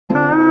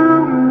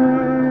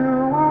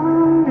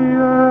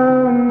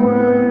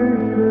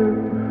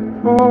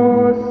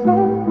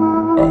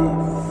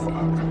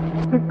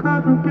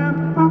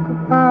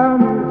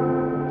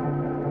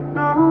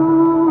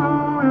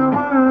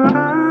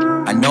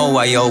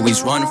I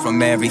always run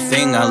from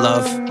everything I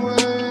love.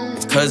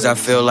 It's 'cause I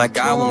feel like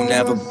I won't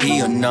ever be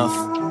enough.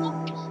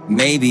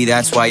 Maybe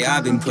that's why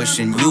I've been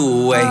pushing you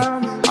away.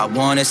 I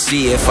wanna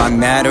see if I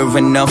matter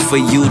enough for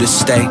you to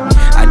stay.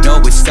 I know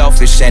it's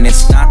selfish and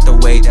it's not the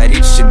way that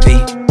it should be,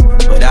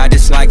 but I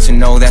just like to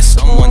know that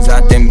someone's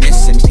out there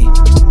missing me.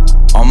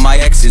 All my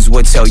exes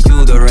would tell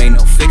you there ain't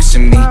no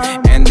fixing me,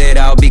 and that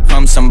I'll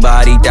become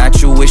somebody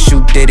that you wish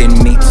you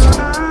didn't meet.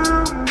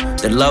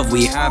 The love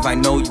we have, I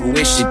know you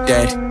wish it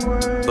dead,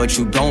 but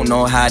you don't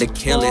know how to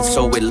kill it,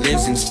 so it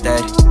lives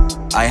instead.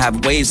 I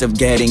have ways of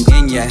getting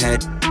in your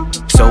head,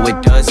 so it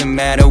doesn't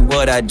matter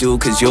what I do,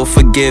 'cause you'll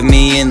forgive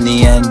me in the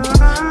end.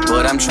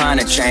 But I'm trying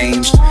to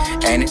change,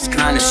 and it's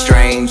kinda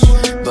strange,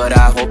 but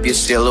I hope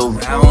you're still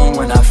around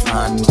when I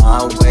find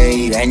my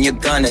way. And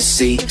you're gonna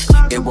see,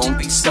 it won't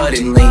be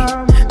suddenly,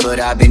 but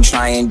I've been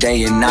trying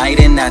day and night,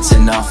 and that's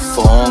enough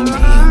for me.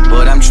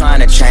 But I'm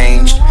trying to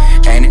change,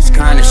 and it's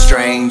kinda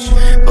strange,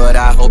 but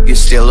I hope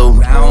you're still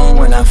around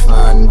when I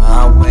find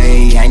my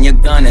way. And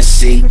you're gonna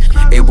see,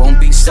 it won't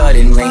be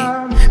suddenly,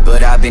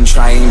 but I've been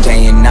trying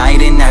day and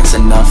night, and that's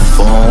enough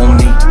for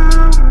me.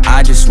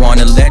 I just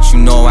wanna let you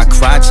know I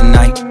cried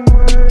tonight.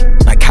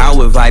 Like,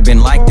 how have I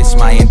been like this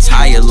my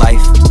entire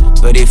life?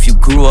 But if you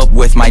grew up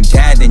with my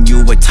dad, then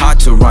you were taught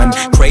to run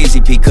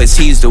crazy, because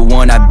he's the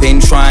one I've been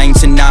trying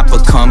to not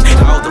become.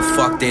 How the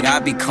fuck did I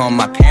become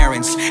my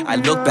parents? I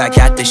look back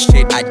at the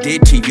shit I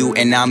did to you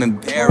and I'm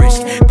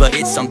embarrassed, but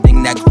it's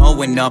something that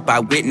growing up I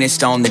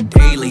witnessed on the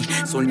daily.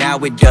 So now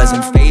it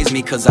doesn't faze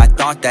me, 'cause I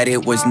thought that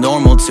it was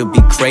normal to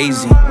be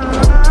crazy.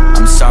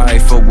 I'm sorry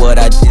for what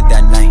I did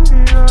that night.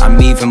 I'm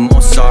even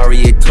more sorry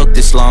it took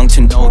this long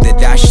to know that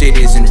that shit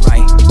isn't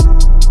right.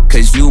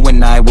 'Cause you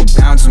and I were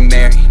bound to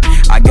marry.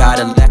 I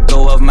gotta let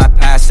go of my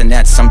past, and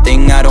that's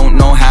something I don't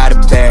know how to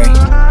bury.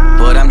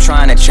 But I'm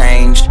trying to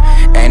change,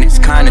 and it's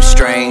kinda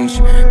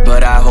strange,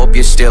 but I hope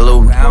you're still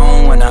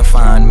around when I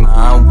find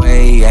my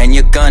way. And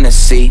you're gonna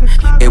see,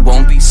 it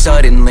won't be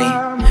suddenly,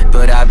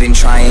 but I've been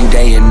trying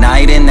day and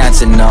night, and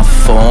that's enough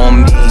for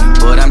me.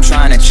 But I'm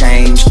trying to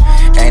change,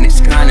 and it's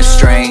kinda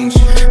strange,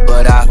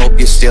 but I hope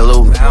you're still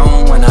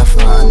around when I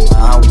find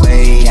my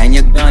way. And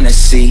you're gonna